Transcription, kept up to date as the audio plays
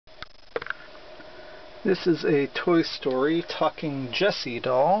This is a Toy Story talking Jessie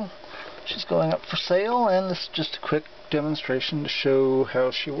doll. She's going up for sale, and this is just a quick demonstration to show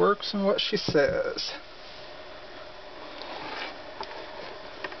how she works and what she says.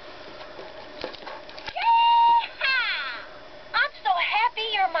 Yeah! I'm so happy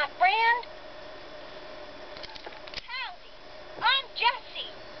you're my friend. Howdy, I'm Jessie.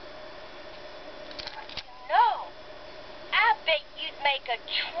 No, I bet you'd make a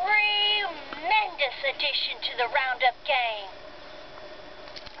tremendous addition to the Roundup gang.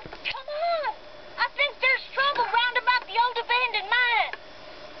 Come on! I think there's trouble round about the old abandoned mine.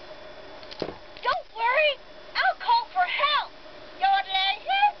 Don't worry, I'll call for help.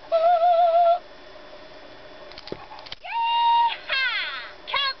 Yee-haw!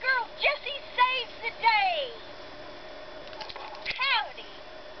 Cowgirl Jessie saves the day. Howdy.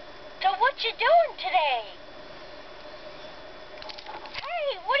 So what you doing today?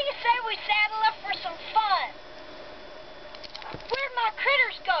 Hey, what do you say we saddle up for some fun? Where'd my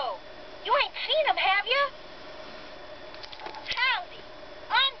critters go? You ain't seen them, have you? Howdy,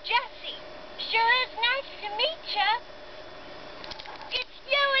 I'm Jessie. Sure is nice to meet ya. It's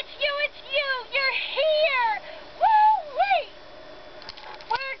you, it's you, it's you. You're here. Woo-wee.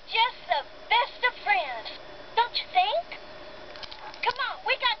 We're just the best of friends, don't you think? Come on,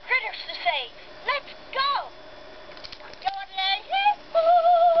 we got critters to save. Let's go.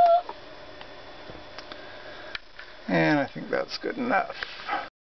 And I think that's good enough.